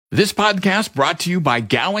This podcast brought to you by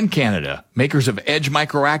Gowan, Canada, makers of Edge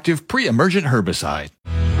Microactive Pre-Emergent Herbicide.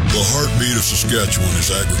 The heartbeat of Saskatchewan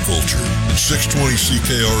is agriculture, and 620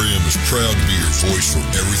 CKRM is proud to be your voice for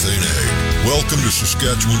everything ag. Welcome to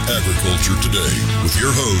Saskatchewan Agriculture Today with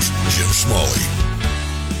your host, Jim Smalley.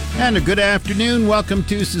 And a good afternoon. Welcome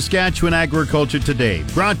to Saskatchewan Agriculture Today,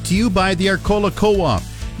 brought to you by the Arcola Co-op.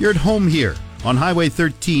 You're at home here on Highway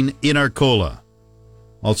 13 in Arcola.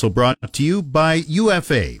 Also brought to you by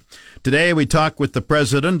UFA. Today we talk with the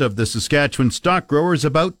president of the Saskatchewan Stock Growers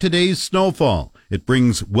about today's snowfall. It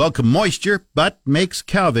brings welcome moisture, but makes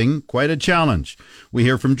calving quite a challenge. We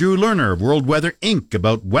hear from Drew Lerner of World Weather Inc.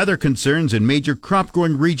 about weather concerns in major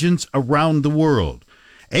crop-growing regions around the world.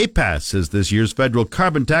 APAS says this year's federal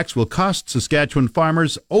carbon tax will cost Saskatchewan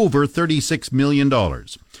farmers over $36 million.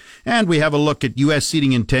 And we have a look at U.S.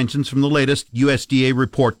 seeding intentions from the latest USDA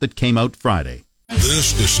report that came out Friday.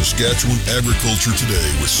 This is Saskatchewan Agriculture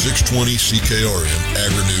Today with 620 CKRM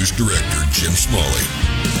Agri-News Director Jim Smalley.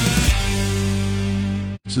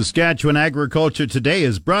 Saskatchewan Agriculture Today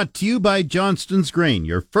is brought to you by Johnston's Grain,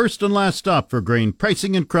 your first and last stop for grain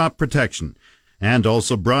pricing and crop protection. And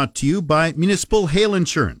also brought to you by Municipal Hail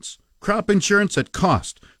Insurance. Crop insurance at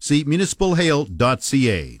cost. See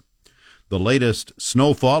municipalhail.ca. The latest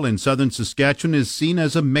snowfall in southern Saskatchewan is seen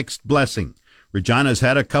as a mixed blessing. Regina's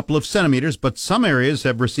had a couple of centimeters, but some areas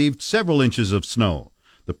have received several inches of snow.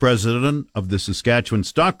 The president of the Saskatchewan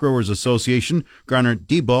Stock Growers Association, Garner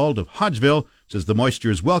Diebold of Hodgeville, says the moisture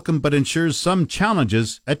is welcome but ensures some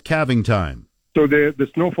challenges at calving time. So the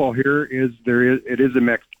snowfall here is a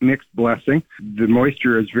mixed blessing. The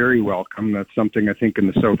moisture is very welcome. That's something I think in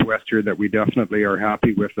the southwest here that we definitely are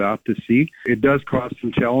happy with that to see. It does cause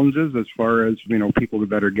some challenges as far as, people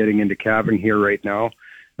that are getting into calving here right now.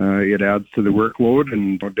 It adds to the workload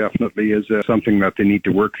and definitely is something that they need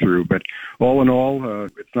to work through. But all in all,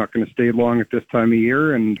 it's not going to stay long at this time of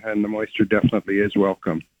year, and the moisture definitely is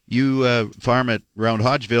welcome. You farm at around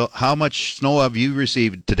Hodgeville. How much snow have you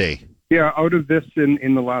received today? Yeah, out of this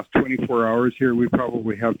in the last 24 hours here, we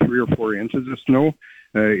probably have 3 or 4 inches of snow.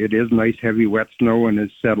 It is nice, heavy, wet snow and has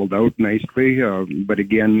settled out nicely. But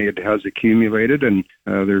again, it has accumulated, and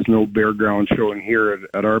there's no bare ground showing here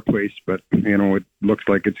at our place. But, it looks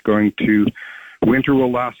like it's going to, winter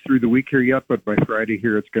will last through the week here yet, but by Friday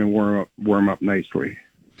here, it's going to warm up nicely.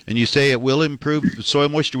 And you say it will improve? Soil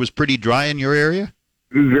moisture was pretty dry in your area?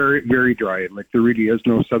 Very, very dry. Like there really is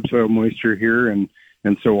no subsoil moisture here, and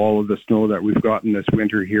so all of the snow that we've gotten this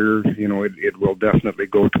winter here, it will definitely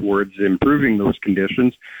go towards improving those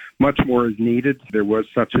conditions. Much more is needed. There was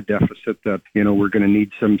such a deficit that, we're going to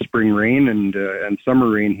need some spring rain and summer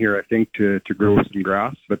rain here, I think, to grow some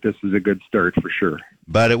grass. But this is a good start for sure.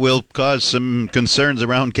 But it will cause some concerns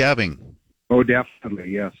around calving. Oh,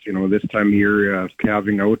 definitely, yes. This time of year,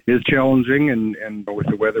 calving out is challenging, and with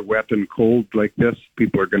the weather wet and cold like this,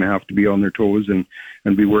 people are going to have to be on their toes and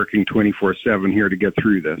be working 24/7 here to get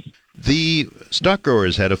through this. The stock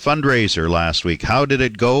growers had a fundraiser last week. How did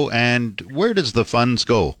it go, and where does the funds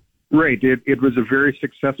go? Right. It was a very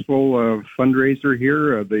successful fundraiser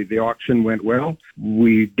here. The auction went well.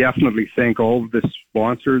 We definitely thank all of the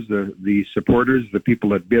sponsors, the supporters, the people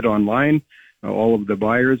that bid online, all of the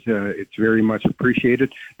buyers. It's very much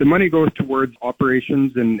appreciated. The money goes towards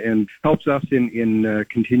operations and helps us in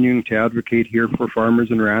continuing to advocate here for farmers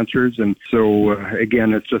and ranchers. And so,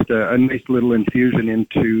 again, it's just a nice little infusion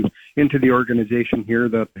into the organization here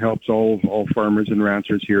that helps all farmers and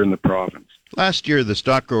ranchers here in the province. Last year, the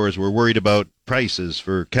stock growers were worried about prices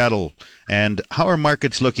for cattle. And how are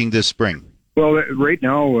markets looking this spring? Well, right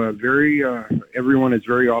now, everyone is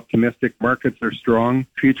very optimistic. Markets are strong.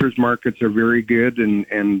 Futures markets are very good. And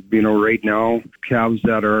right now, calves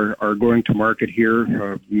that are going to market here,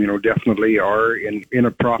 definitely are in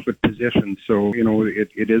a profit position. So,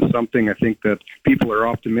 it is something I think that people are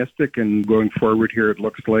optimistic, and going forward here, it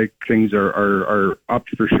looks like things are up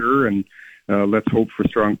for sure. And let's hope for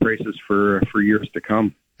strong prices for years to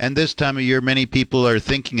come. And this time of year, many people are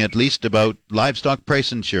thinking at least about livestock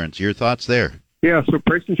price insurance. Your thoughts there? Yeah, so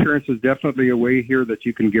price insurance is definitely a way here that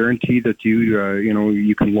you can guarantee that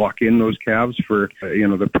you can lock in those calves for,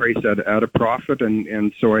 the price at a profit.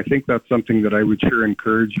 And so I think that's something that I would sure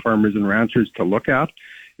encourage farmers and ranchers to look at.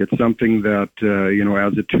 It's something that,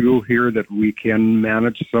 as a tool here that we can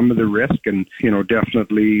manage some of the risk and,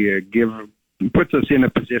 definitely puts us in a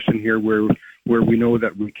position here where where we know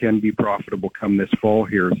that we can be profitable come this fall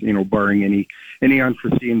here, barring any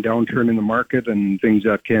unforeseen downturn in the market and things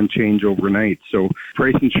that can change overnight. So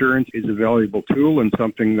price insurance is a valuable tool and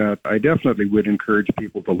something that I definitely would encourage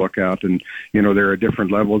people to look at. And, there are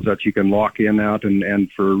different levels that you can lock in at and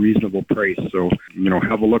for a reasonable price. So,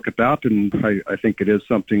 have a look at that. And I think it is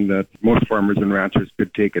something that most farmers and ranchers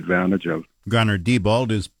could take advantage of. Gunnar Diebold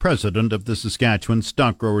is president of the Saskatchewan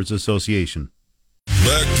Stock Growers Association.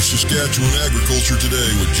 Back to Saskatchewan Agriculture Today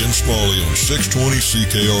with Jim Smalley on 620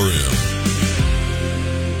 CKRM.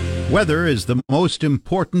 Weather is the most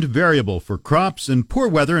important variable for crops, and poor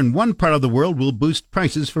weather in one part of the world will boost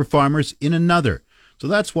prices for farmers in another. So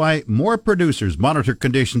that's why more producers monitor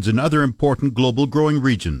conditions in other important global growing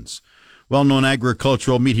regions. Well-known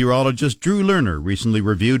agricultural meteorologist Drew Lerner recently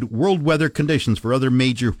reviewed world weather conditions for other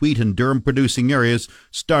major wheat and durum producing areas,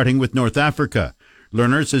 starting with North Africa.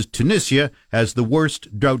 Lerner says Tunisia has the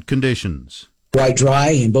worst drought conditions. Quite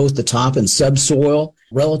dry in both the top and subsoil.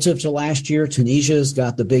 Relative to last year, Tunisia's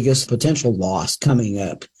got the biggest potential loss coming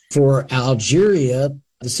up. For Algeria,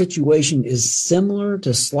 the situation is similar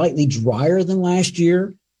to slightly drier than last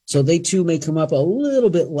year. So they too may come up a little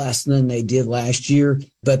bit less than they did last year,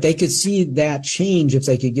 but they could see that change if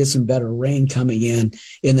they could get some better rain coming in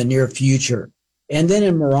the near future. And then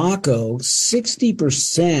in Morocco,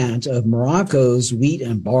 60% of Morocco's wheat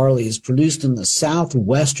and barley is produced in the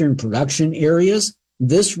southwestern production areas.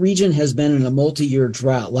 This region has been in a multi-year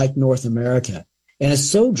drought like North America. And it's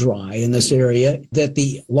so dry in this area that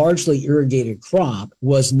the largely irrigated crop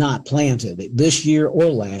was not planted this year or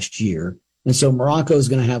last year. And so Morocco is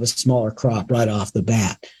going to have a smaller crop right off the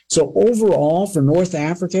bat. So overall for North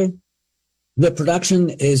Africa, the production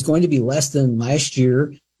is going to be less than last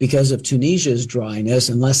year because of Tunisia's dryness,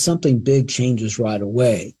 unless something big changes right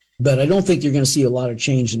away. But I don't think you're going to see a lot of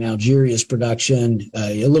change in Algeria's production,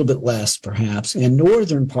 a little bit less perhaps. And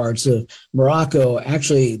northern parts of Morocco,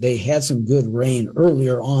 actually, they had some good rain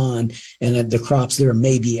earlier on, and the crops there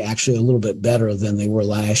may be actually a little bit better than they were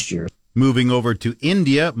last year. Moving over to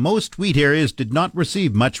India, most wheat areas did not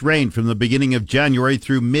receive much rain from the beginning of January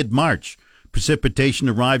through mid-March. Precipitation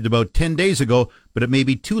arrived about 10 days ago, but it may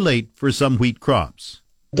be too late for some wheat crops.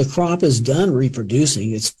 The crop is done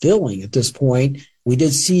reproducing. It's filling at this point. We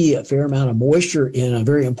did see a fair amount of moisture in a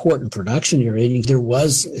very important production area. There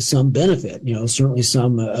was some benefit. Certainly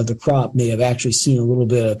some of the crop may have actually seen a little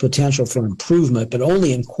bit of potential for improvement, but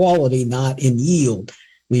only in quality, not in yield.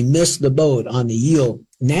 We missed the boat on the yield.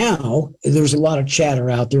 Now, there's a lot of chatter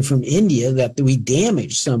out there from India that we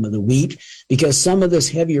damaged some of the wheat because some of this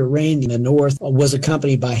heavier rain in the north was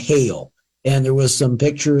accompanied by hail. And there was some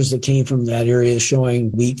pictures that came from that area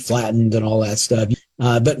showing wheat flattened and all that stuff.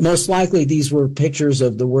 But most likely these were pictures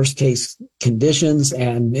of the worst case conditions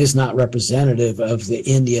and is not representative of the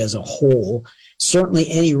India as a whole. Certainly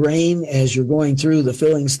any rain as you're going through the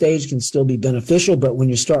filling stage can still be beneficial, but when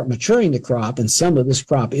you start maturing the crop, and some of this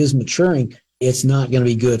crop is maturing, it's not going to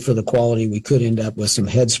be good for the quality. We could end up with some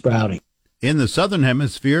head sprouting. In the southern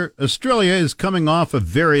hemisphere, Australia is coming off a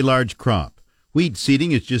very large crop. Wheat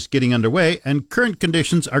seeding is just getting underway, and current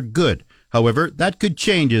conditions are good. However, that could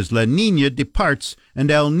change as La Niña departs and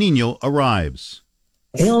El Niño arrives.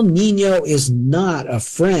 El Niño is not a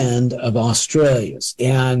friend of Australia's,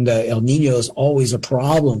 and El Niño is always a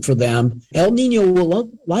problem for them. El Niño will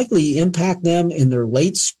likely impact them in their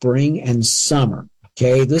late spring and summer.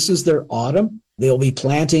 Okay, this is their autumn. They'll be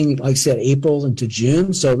planting, like I said, April into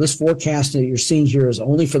June. So this forecast that you're seeing here is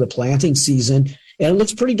only for the planting season, and it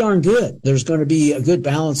looks pretty darn good. There's going to be a good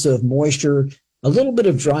balance of moisture, a little bit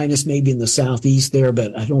of dryness maybe in the southeast there,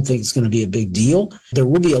 but I don't think it's going to be a big deal. There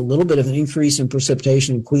will be a little bit of an increase in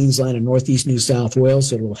precipitation in Queensland and northeast New South Wales,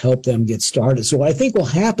 so it'll help them get started. So what I think will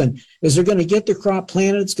happen is they're going to get the crop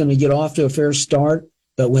planted. It's going to get off to a fair start.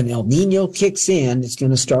 But when El Niño kicks in, it's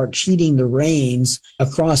going to start cheating the rains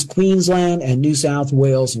across Queensland and New South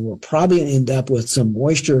Wales, and we'll probably end up with some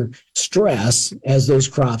moisture stress as those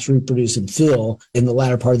crops reproduce and fill in the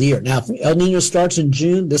latter part of the year. Now, if El Niño starts in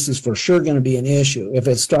June, this is for sure going to be an issue. If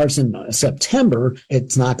it starts in September,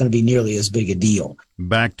 it's not going to be nearly as big a deal.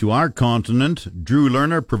 Back to our continent, Drew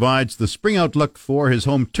Lerner provides the spring outlook for his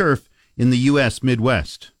home turf in the U.S.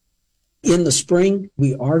 Midwest. In the spring,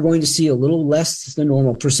 we are going to see a little less than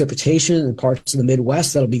normal precipitation in parts of the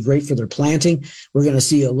Midwest. That'll be great for their planting. We're going to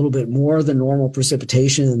see a little bit more than normal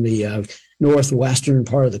precipitation in the northwestern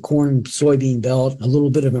part of the corn and soybean belt, a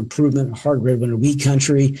little bit of improvement in hard red winter wheat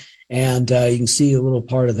country. And you can see a little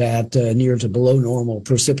part of that near to below normal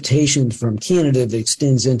precipitation from Canada that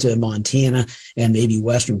extends into Montana and maybe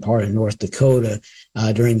western part of North Dakota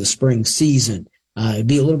during the spring season. It'd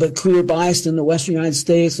be a little bit cooler biased in the western United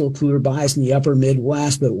States, a little cooler biased in the upper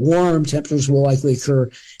Midwest, but warm temperatures will likely occur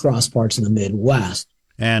across parts of the Midwest.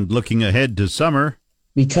 And looking ahead to summer,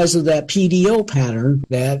 because of that PDO pattern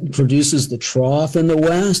that produces the trough in the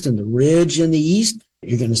west and the ridge in the east,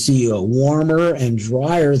 you're going to see a warmer and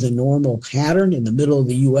drier than normal pattern in the middle of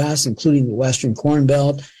the U.S., including the western Corn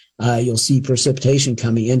Belt. You'll see precipitation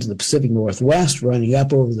coming into the Pacific Northwest, running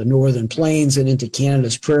up over the northern plains and into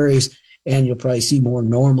Canada's prairies, and you'll probably see more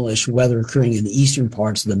normalish weather occurring in the eastern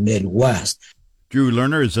parts of the Midwest. Drew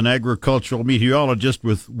Lerner is an agricultural meteorologist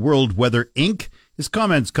with World Weather Inc. His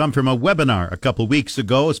comments come from a webinar a couple weeks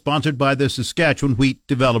ago sponsored by the Saskatchewan Wheat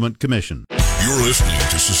Development Commission. You're listening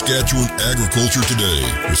to Saskatchewan Agriculture Today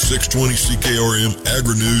with 620 CKRM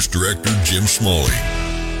Agri-News Director Jim Smalley.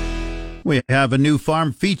 We have a new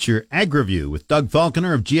farm feature, AgriView, with Doug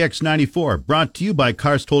Falconer of GX94, brought to you by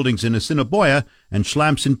Karst Holdings in Assiniboia and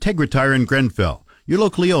Schlamps Integra Tire in Grenfell, your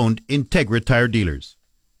locally owned Integra Tire dealers.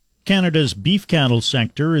 Canada's beef cattle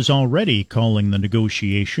sector is already calling the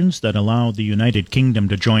negotiations that allow the United Kingdom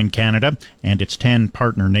to join Canada and its 10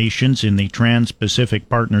 partner nations in the Trans-Pacific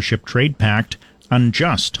Partnership Trade Pact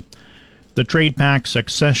unjust. The Trade Pact's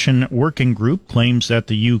Accession Working Group claims that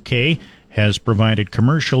the UK has provided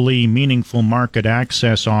commercially meaningful market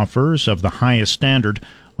access offers of the highest standard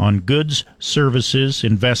on goods, services,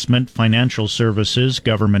 investment, financial services,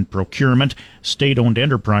 government procurement, state-owned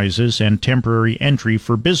enterprises, and temporary entry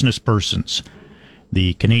for business persons.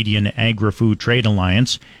 The Canadian Agri-Food Trade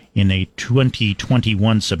Alliance, in a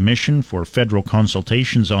 2021 submission for federal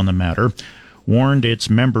consultations on the matter, warned its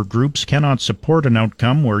member groups cannot support an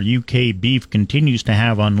outcome where UK beef continues to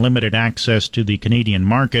have unlimited access to the Canadian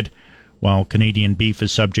market, while Canadian beef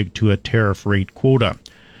is subject to a tariff rate quota.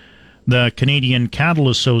 The Canadian Cattle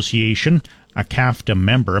Association, a CAFTA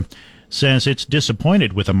member, says it's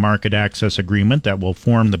disappointed with a market access agreement that will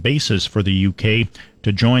form the basis for the UK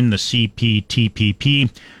to join the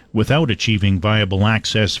CPTPP without achieving viable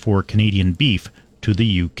access for Canadian beef to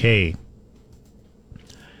the UK.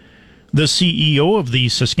 The CEO of the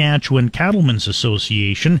Saskatchewan Cattlemen's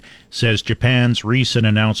Association says Japan's recent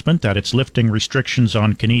announcement that it's lifting restrictions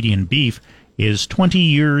on Canadian beef is 20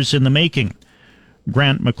 years in the making.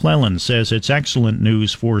 Grant McClellan says it's excellent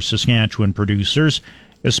news for Saskatchewan producers,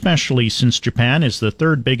 especially since Japan is the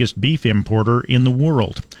third biggest beef importer in the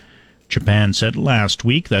world. Japan said last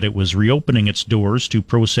week that it was reopening its doors to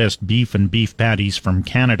processed beef and beef patties from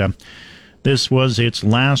Canada. This was its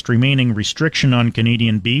last remaining restriction on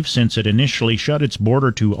Canadian beef since it initially shut its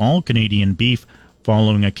border to all Canadian beef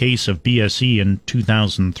following a case of BSE in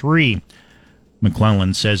 2003.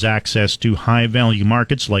 McClellan says access to high-value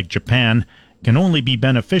markets like Japan can only be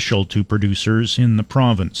beneficial to producers in the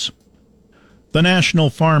province. The National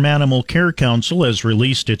Farm Animal Care Council has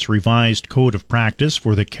released its revised Code of Practice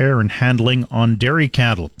for the care and handling on dairy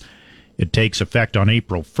cattle. It takes effect on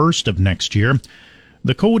April 1st of next year.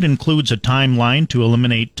 The code includes a timeline to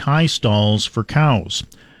eliminate tie stalls for cows.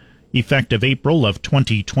 Effective April of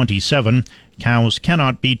 2027, cows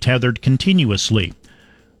cannot be tethered continuously.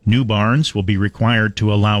 New barns will be required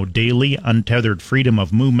to allow daily, untethered freedom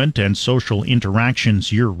of movement and social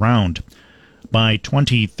interactions year-round. By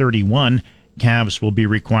 2031, calves will be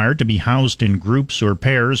required to be housed in groups or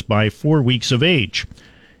pairs by 4 weeks of age.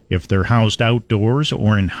 If they're housed outdoors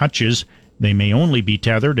or in hutches, they may only be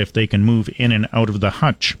tethered if they can move in and out of the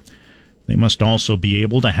hutch. They must also be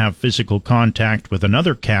able to have physical contact with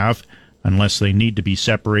another calf unless they need to be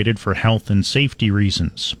separated for health and safety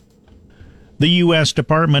reasons. The U.S.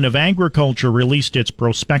 Department of Agriculture released its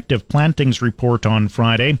prospective plantings report on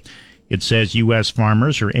Friday. It says U.S.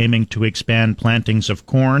 farmers are aiming to expand plantings of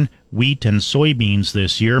corn, wheat, and soybeans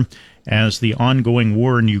this year as the ongoing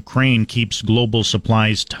war in Ukraine keeps global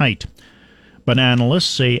supplies tight. But analysts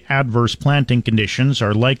say adverse planting conditions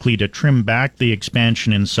are likely to trim back the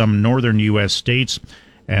expansion in some northern U.S. states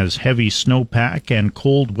as heavy snowpack and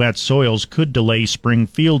cold, wet soils could delay spring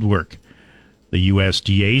fieldwork. The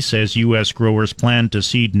USDA says U.S. growers plan to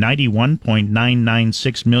seed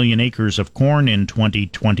 91.996 million acres of corn in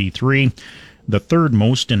 2023, the third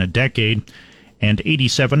most in a decade, and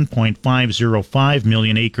 87.505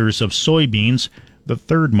 million acres of soybeans, the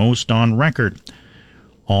third most on record.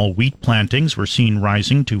 All wheat plantings were seen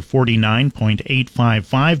rising to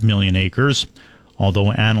 49.855 million acres,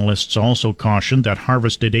 although analysts also cautioned that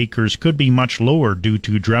harvested acres could be much lower due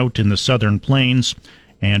to drought in the southern plains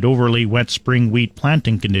and overly wet spring wheat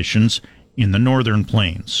planting conditions in the northern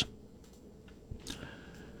plains.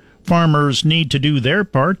 Farmers need to do their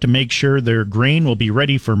part to make sure their grain will be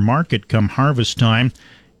ready for market come harvest time.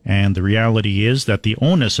 And the reality is that the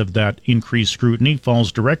onus of that increased scrutiny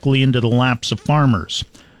falls directly into the laps of farmers.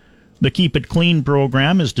 The Keep It Clean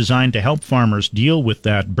program is designed to help farmers deal with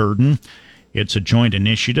that burden. It's a joint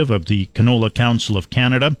initiative of the Canola Council of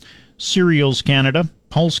Canada, Cereals Canada,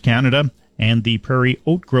 Pulse Canada, and the Prairie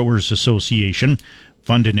Oat Growers Association,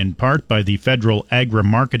 funded in part by the Federal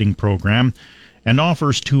Agri-Marketing Program, and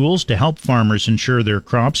offers tools to help farmers ensure their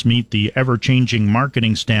crops meet the ever-changing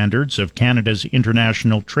marketing standards of Canada's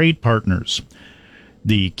international trade partners.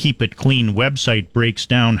 The Keep It Clean website breaks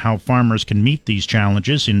down how farmers can meet these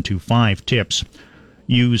challenges into 5 tips.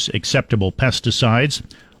 Use acceptable pesticides,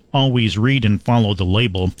 always read and follow the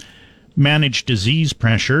label, manage disease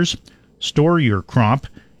pressures, store your crop,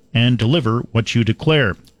 and deliver what you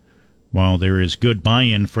declare. While there is good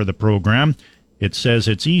buy-in for the program, it says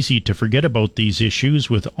it's easy to forget about these issues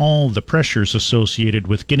with all the pressures associated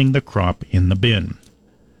with getting the crop in the bin.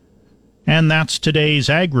 And that's today's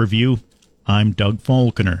Ag Review. I'm Doug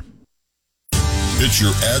Falconer. It's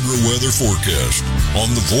your agri-weather forecast on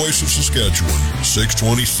the Voice of Saskatchewan,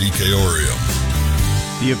 620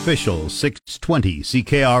 CKRM. The official 620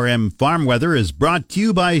 CKRM farm weather is brought to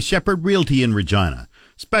you by Shepherd Realty in Regina,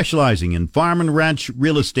 specializing in farm and ranch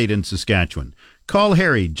real estate in Saskatchewan. Call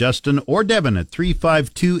Harry, Justin, or Devin at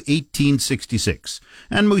 352-1866.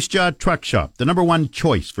 And Moose Jaw Truck Shop, the #1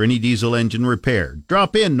 choice for any diesel engine repair.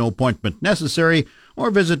 Drop in, no appointment necessary,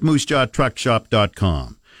 or visit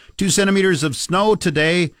moosejawtruckshop.com. 2 centimeters of snow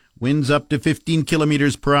today, winds up to 15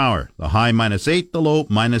 kilometers per hour. The high -8, the low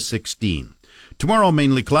 -16. Tomorrow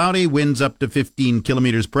mainly cloudy, winds up to 15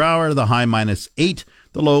 kilometers per hour. The high -8,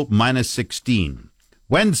 the low -16.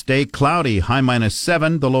 Wednesday, cloudy, high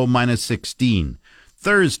 -7, the low -16.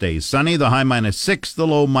 Thursday, sunny, the high -6, the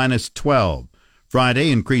low -12.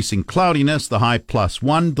 Friday, increasing cloudiness, the high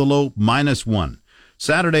 +1, the low -1.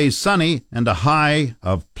 Saturday, sunny, and a high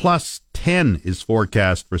of +10 is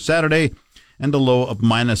forecast for Saturday, and a low of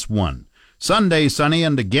 -1. Sunday, sunny,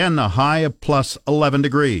 and again a high of +11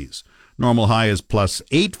 degrees. Normal high is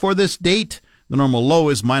 +8 for this date. The normal low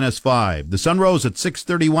is -5. The sun rose at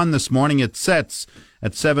 6:31 this morning. It sets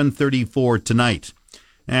at 7:34 tonight.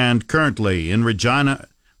 And currently in Regina,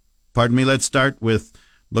 let's start with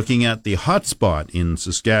looking at the hot spot in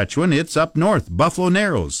Saskatchewan. It's up north, Buffalo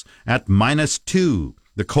Narrows at -2.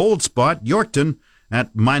 The cold spot, Yorkton,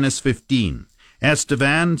 at -15.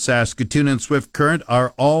 Estevan, Saskatoon, and Swift Current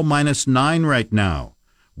are all -9 right now.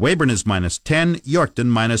 Weyburn is -10, Yorkton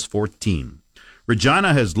 -14.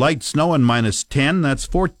 Regina has light snow and -10. That's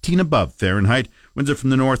 14 above Fahrenheit. Winds are from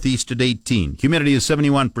the northeast at 18. Humidity is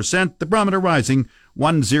 71%. The barometer rising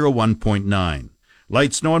 101.9.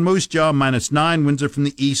 Light snow in Moose Jaw, -9. Winds are from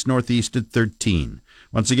the east-northeast at 13.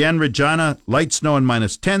 Once again, Regina, light snow and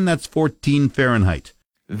 -10. That's 14 Fahrenheit.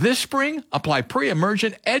 This spring, apply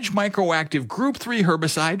pre-emergent Edge Microactive Group 3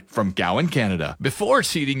 herbicide from Gowan, Canada, before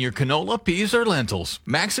seeding your canola, peas, or lentils.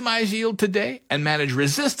 Maximize yield today and manage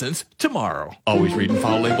resistance tomorrow. Always read and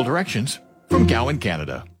follow label directions from Gowan,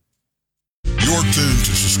 Canada. You're tuned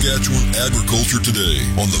to Saskatchewan Agriculture Today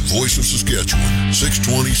on the Voice of Saskatchewan,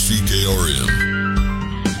 620 CKRM.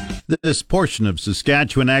 This portion of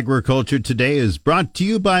Saskatchewan Agriculture Today is brought to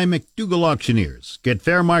you by McDougall Auctioneers. Get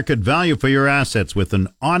fair market value for your assets with an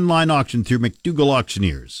online auction through McDougall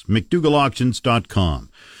Auctioneers, McDougallAuctions.com.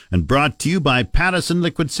 And brought to you by Pattison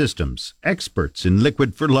Liquid Systems, experts in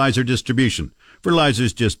liquid fertilizer distribution.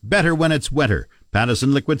 Fertilizer's just better when it's wetter.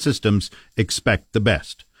 Pattison Liquid Systems, expect the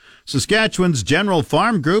best. Saskatchewan's General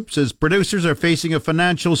Farm Group says producers are facing a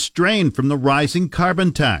financial strain from the rising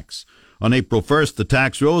carbon tax. On April 1st, the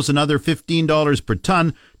tax rose another $15 per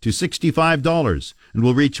ton to $65 and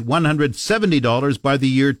will reach $170 by the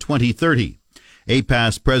year 2030.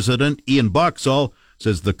 APAS President Ian Boxall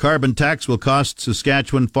says the carbon tax will cost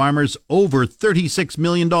Saskatchewan farmers over $36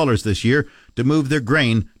 million this year to move their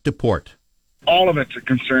grain to port. All of it's a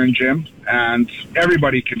concern, Jim, and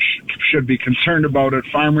everybody should be concerned about it,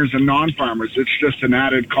 farmers and non-farmers. It's just an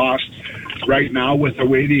added cost right now with the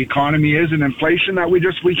way the economy is and inflation that we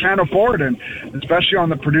can't afford. And especially on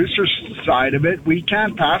the producer side of it, we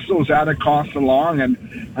can't pass those added costs along. And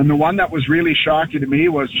the one that was really shocking to me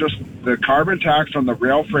was just the carbon tax on the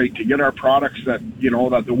rail freight to get our products that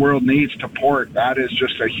the world needs to port. That is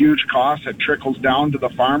just a huge cost that trickles down to the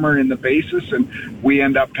farmer in the basis, and we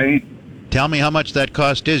end up paying. Tell me how much that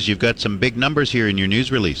cost is. You've got some big numbers here in your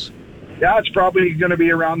news release. Yeah, it's probably going to be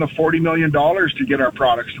around the $40 million to get our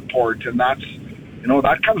products to port, and that's,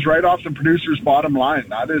 that comes right off the producer's bottom line.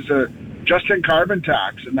 That is just in carbon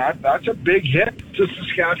tax, and that's a big hit to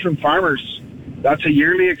Saskatchewan farmers. that's a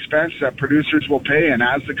yearly expense that producers will pay. And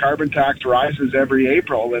as the carbon tax rises every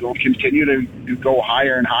April, it'll continue to go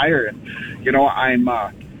higher and higher. And,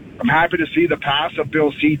 I'm happy to see the pass of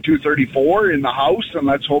Bill C-234 in the House, and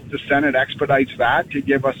let's hope the Senate expedites that to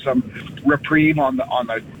give us some reprieve on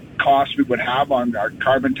the cost we would have on our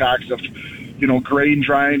carbon tax of, grain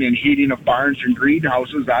drying and heating of barns and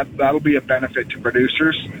greenhouses. That'll be a benefit to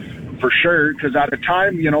producers for sure, because at a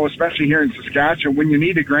time, especially here in Saskatchewan, when you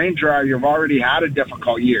need a grain dryer, you've already had a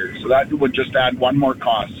difficult year. So that would just add one more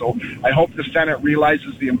cost. So I hope the Senate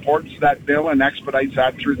realizes the importance of that bill and expedites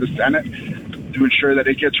that through the Senate to ensure that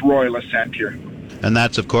it gets royal assent here. And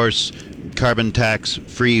that's, of course, carbon tax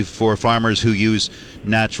free for farmers who use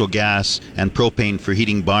natural gas and propane for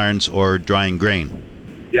heating barns or drying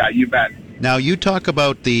grain. Yeah, you bet. Now, you talk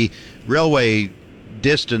about the railway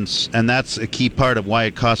distance, and that's a key part of why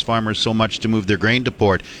it costs farmers so much to move their grain to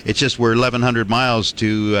port. It's just we're 1,100 miles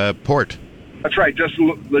to port. That's right. Just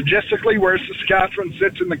logistically, where Saskatchewan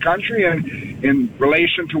sits in the country and in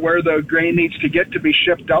relation to where the grain needs to get to be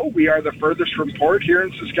shipped out, we are the furthest from port here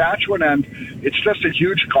in Saskatchewan, and it's just a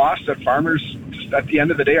huge cost that farmers, just at the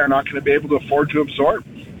end of the day, are not going to be able to afford to absorb.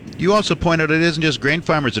 You also point out it isn't just grain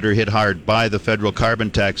farmers that are hit hard by the federal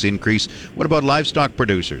carbon tax increase. What about livestock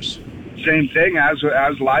producers? Same thing as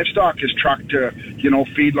livestock is trucked to,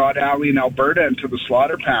 Feedlot Alley in Alberta and to the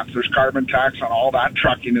slaughter plants. There's carbon tax on all that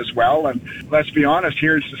trucking as well. And let's be honest,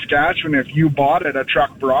 here in Saskatchewan, if you bought it, a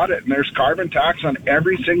truck brought it, and there's carbon tax on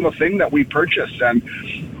every single thing that we purchase. And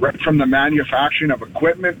right from the manufacturing of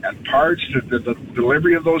equipment and parts to the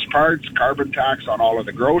delivery of those parts, carbon tax on all of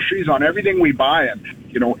the groceries, on everything we buy. And,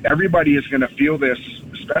 everybody is going to feel this,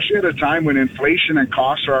 especially at a time when inflation and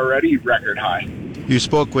costs are already record high. You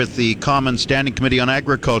spoke with the Common Standing Committee on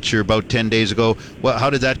Agriculture about 10 days ago. Well, how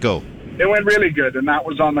did that go? It went really good, and that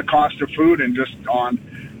was on the cost of food and just on,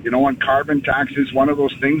 on carbon tax is one of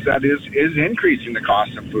those things that is increasing the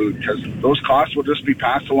cost of food, because those costs will just be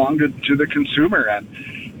passed along to the consumer, and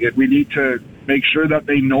we need to make sure that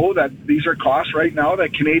they know that these are costs right now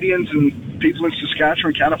that Canadians and people in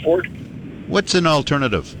Saskatchewan can't afford. What's an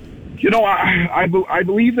alternative? I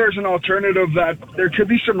believe there's an alternative, that there could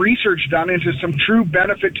be some research done into some true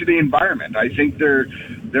benefit to the environment. I think there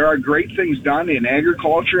are great things done in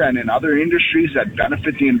agriculture and in other industries that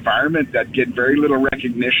benefit the environment that get very little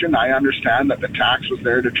recognition. I understand that the tax was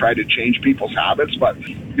there to try to change people's habits, but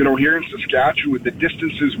here in Saskatchewan, with the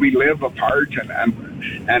distances we live apart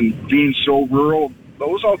and being so rural,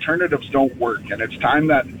 those alternatives don't work. And it's time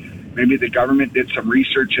that maybe the government did some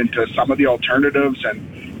research into some of the alternatives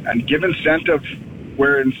and give incentive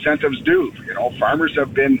where incentives do. Farmers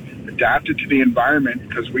have been adapted to the environment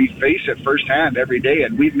because we face it firsthand every day,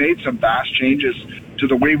 and we've made some vast changes to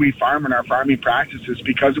the way we farm and our farming practices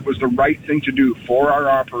because it was the right thing to do for our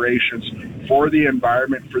operations, for the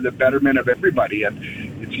environment, for the betterment of everybody. And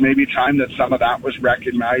it's maybe time that some of that was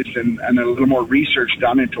recognized and a little more research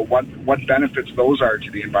done into what benefits those are to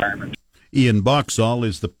the environment. Ian Boxall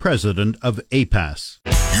is the president of APAS.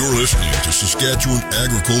 You're listening to Saskatchewan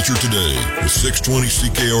Agriculture Today with 620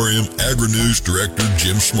 CKRM Agri-News Director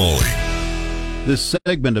Jim Smalley. This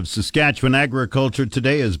segment of Saskatchewan Agriculture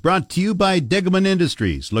Today is brought to you by Degelman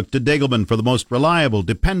Industries. Look to Degelman for the most reliable,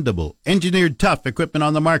 dependable, engineered tough equipment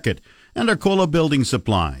on the market. And Arcola Building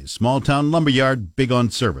Supplies, small town lumberyard, big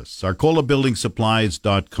on service.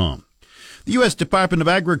 ArcolaBuildingSupplies.com. The U.S. Department of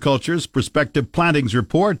Agriculture's prospective plantings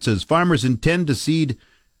report says farmers intend to seed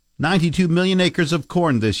 92 million acres of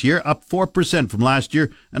corn this year, up 4% from last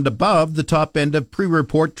year and above the top end of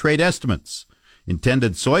pre-report trade estimates.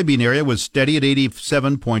 Intended soybean area was steady at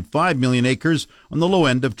 87.5 million acres on the low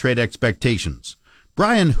end of trade expectations.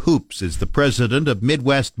 Brian Hoops is the president of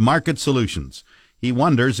Midwest Market Solutions. He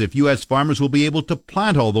wonders if U.S. farmers will be able to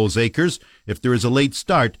plant all those acres if there is a late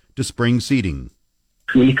start to spring seeding.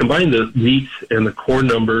 When you combine the wheat and the corn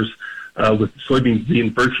numbers with soybeans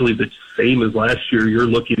being virtually the same as last year, you're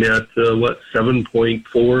looking at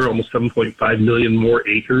 7.4, almost 7.5 million more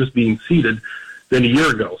acres being seeded than a year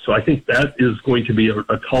ago. So I think that is going to be a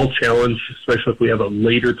tall challenge, especially if we have a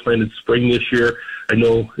later planted spring this year. I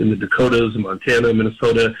know in the Dakotas, Montana,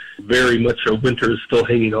 Minnesota, very much a winter is still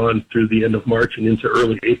hanging on through the end of March and into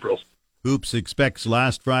early April. Hoops expects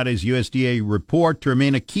last Friday's USDA report to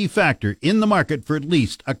remain a key factor in the market for at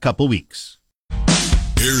least a couple weeks.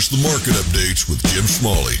 Here's the market updates with Jim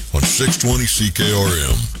Smalley on 620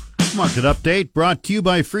 CKRM. Market update brought to you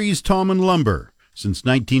by Fries Tallman Lumber. Since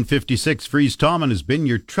 1956, Fries Tallman has been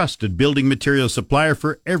your trusted building material supplier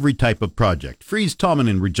for every type of project. Fries Tallman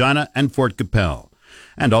in Regina and Fort Capel.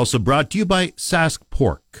 And also brought to you by Sask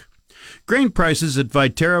Pork. Grain prices at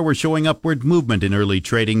Viterra were showing upward movement in early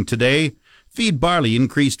trading today. Feed barley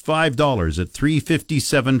increased $5 at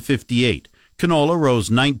 $357.58. Canola rose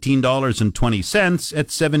 $19.20 at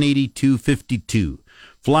 $782.52.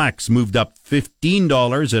 Flax moved up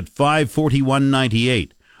 $15 at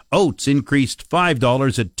 $541.98. Oats increased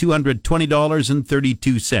 $5 at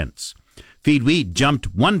 $220.32. Feed wheat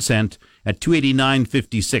jumped 1 cent at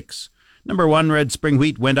 $289.56. Number 1 red spring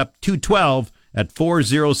wheat went up $2.12 at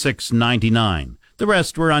 $406.99. The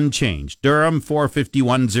rest were unchanged. Durum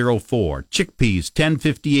 $451.04. Chickpeas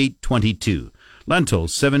 $1058.22.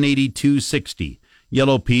 Lentils $782.60.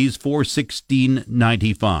 Yellow peas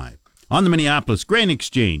 $416.95. On the Minneapolis Grain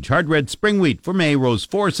Exchange, hard red spring wheat for May rose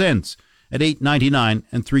 4 cents at $8.99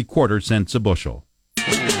 3/4 cents a bushel.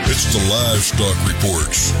 It's the Livestock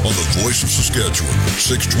Reports on the Voice of Saskatchewan,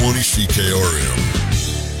 620 CKRM.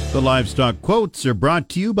 The livestock quotes are brought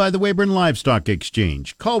to you by the Weyburn Livestock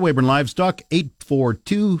Exchange. Call Weyburn Livestock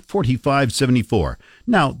 842-4574.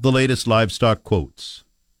 Now, the latest livestock quotes.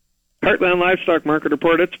 Heartland Livestock Market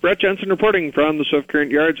Report. It's Brett Jensen reporting from the Swift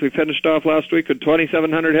Current Yards. We finished off last week with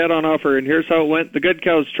 2,700 head on offer, and here's how it went. The good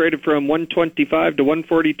cows traded from 125 to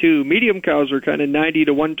 142. Medium cows were kind of 90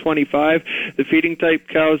 to 125. The feeding type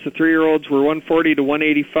cows, the 3-year-olds, were 140 to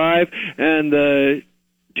 185, and the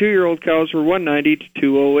 2-year-old cows were 190 to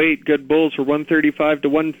 208. Good bulls were 135 to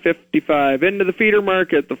 155. Into the feeder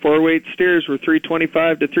market, the 4-weight steers were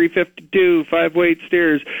 325 to 352. 5-weight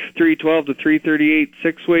steers 312 to 338.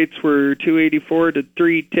 6-weights were 284 to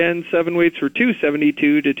 310. 7-weights were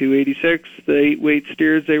 272 to 286. The 8-weight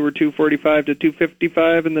steers, they were 245 to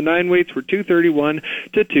 255, and the 9-weights were 231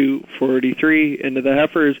 to 243. Into the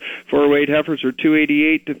heifers, 4-weight heifers were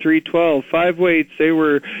 288 to 312. 5-weights, they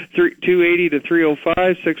were 280 to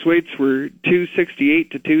 305. 6-weights were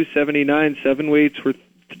 268 to 279. 7-weights were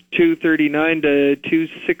 239 to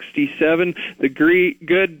 267. The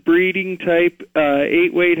good breeding type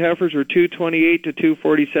 8-weight heifers were 228 to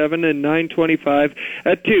 247, and 925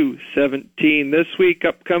 at 217. This week,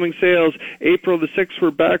 upcoming sales, April the 6th,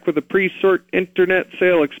 we're back with a pre-sort internet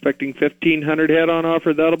sale, expecting 1,500 head on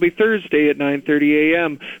offer. That'll be Thursday at 9:30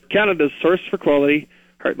 a.m. Canada's source for quality,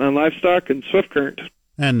 Heartland Livestock and Swift Current.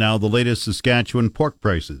 And now the latest Saskatchewan pork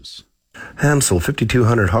prices. Ham sold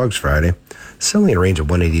 5,200 hogs Friday, selling a range of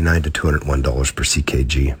 $189 to $201 per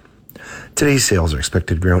CKG. Today's sales are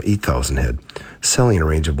expected to be around 8,000 head, selling in a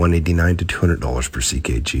range of $189 to $200 per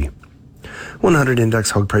CKG. 100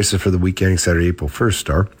 index hog prices for the week ending Saturday, April 1st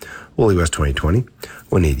are Woolly West 2020,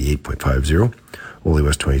 188.50, Woolly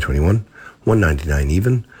West 2021, 199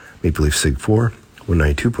 even, Maple Leaf Sig 4,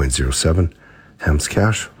 192.07, Hams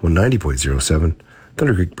Cash, 190.07,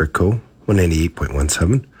 Thunder Creek Brick Co.,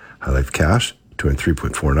 198.17, High Life Cash,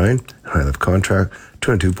 203.49, and High Life Contract,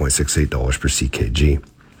 $202.68 per CKG.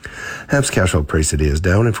 Hams Cash hog price today is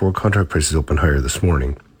down, and forward contract prices open higher this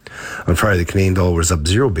morning. On Friday, the Canadian dollar was up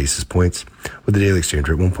 0 basis points, with the daily exchange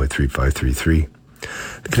rate 1.3533.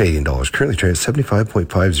 The Canadian dollar is currently trading at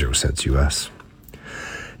 75.50 cents U.S.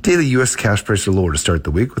 Daily U.S. cash prices are lower to start the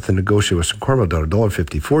week, with the negotiated Western Corn Mill down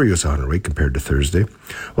 $1.54 U.S. on rate compared to Thursday,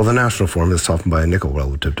 while the national form is softened by a nickel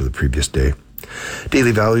relative to the previous day.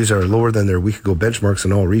 Daily values are lower than their week-ago benchmarks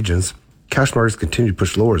in all regions. Cash markets continue to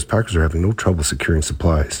push lower as packers are having no trouble securing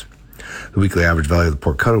supplies. The weekly average value of the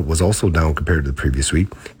pork cutout was also down compared to the previous week,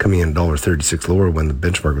 coming in $1.36 lower when the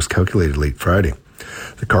benchmark was calculated late Friday.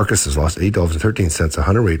 The carcass has lost $8.13 a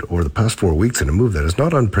hundredweight over the past 4 weeks in a move that is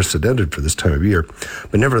not unprecedented for this time of year,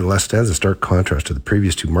 but nevertheless stands in stark contrast to the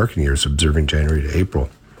previous 2 marketing years observing January to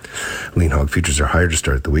April. Lean hog futures are higher to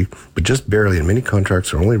start the week, but just barely, and many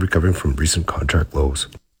contracts are only recovering from recent contract lows.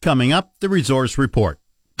 Coming up, the Resource Report.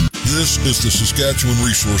 This is the Saskatchewan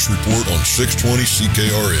Resource Report on 620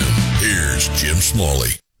 CKRM. Here's Jim Smalley.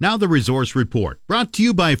 Now the Resource Report, brought to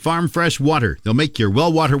you by Farm Fresh Water. They'll make your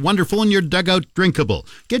well water wonderful and your dugout drinkable.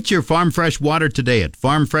 Get your Farm Fresh Water today at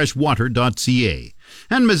farmfreshwater.ca.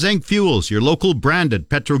 And Mazenk Fuels, your local branded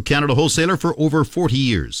Petro-Canada wholesaler for over 40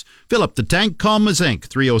 years. Fill up the tank, call Mazenk,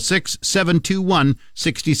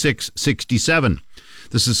 306-721-6667.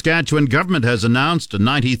 The Saskatchewan government has announced a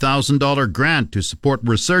 $90,000 grant to support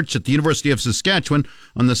research at the University of Saskatchewan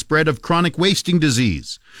on the spread of chronic wasting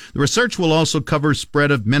disease. The research will also cover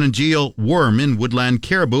spread of meningeal worm in woodland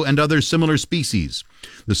caribou and other similar species.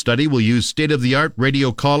 The study will use state-of-the-art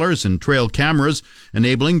radio collars and trail cameras,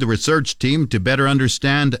 enabling the research team to better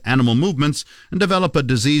understand animal movements and develop a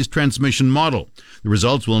disease transmission model. The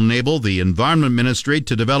results will enable the Environment Ministry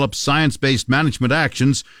to develop science-based management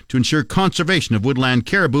actions to ensure conservation of woodland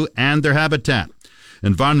caribou and their habitat.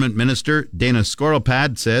 Environment Minister Dana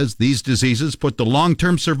Scoropad says these diseases put the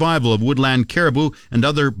long-term survival of woodland caribou and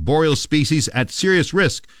other boreal species at serious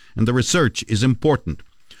risk, and the research is important.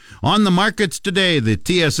 On the markets today, the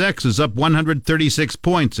TSX is up 136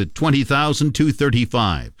 points at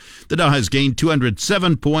 20,235. The Dow has gained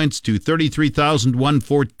 207 points to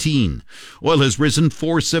 33,114. Oil has risen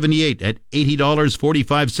 $4.78 at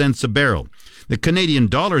 $80.45 a barrel. The Canadian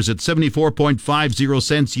dollar is at 74.50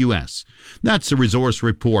 cents U.S. That's the Resource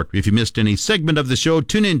Report. If you missed any segment of the show,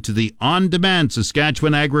 tune in to the on-demand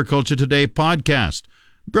Saskatchewan Agriculture Today podcast,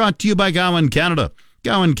 brought to you by Gowan, Canada.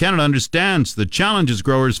 Gowan Canada understands the challenges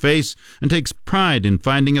growers face and takes pride in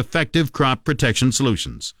finding effective crop protection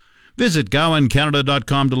solutions. Visit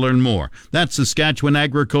GowanCanada.com to learn more. That's Saskatchewan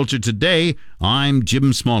Agriculture Today. I'm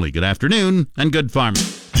Jim Smalley. Good afternoon and good farming.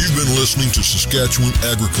 You've been listening to Saskatchewan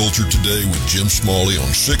Agriculture Today with Jim Smalley on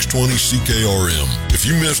 620 CKRM. If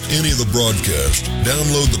you missed any of the broadcast,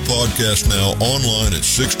 download the podcast now online at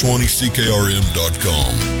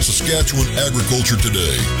 620ckrm.com. Saskatchewan Agriculture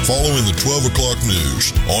Today, following the 12 o'clock news.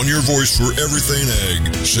 On your voice for everything ag,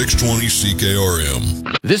 620 CKRM.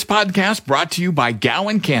 This podcast brought to you by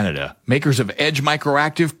Gowan, Canada, makers of Edge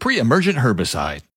Microactive pre-emergent herbicide.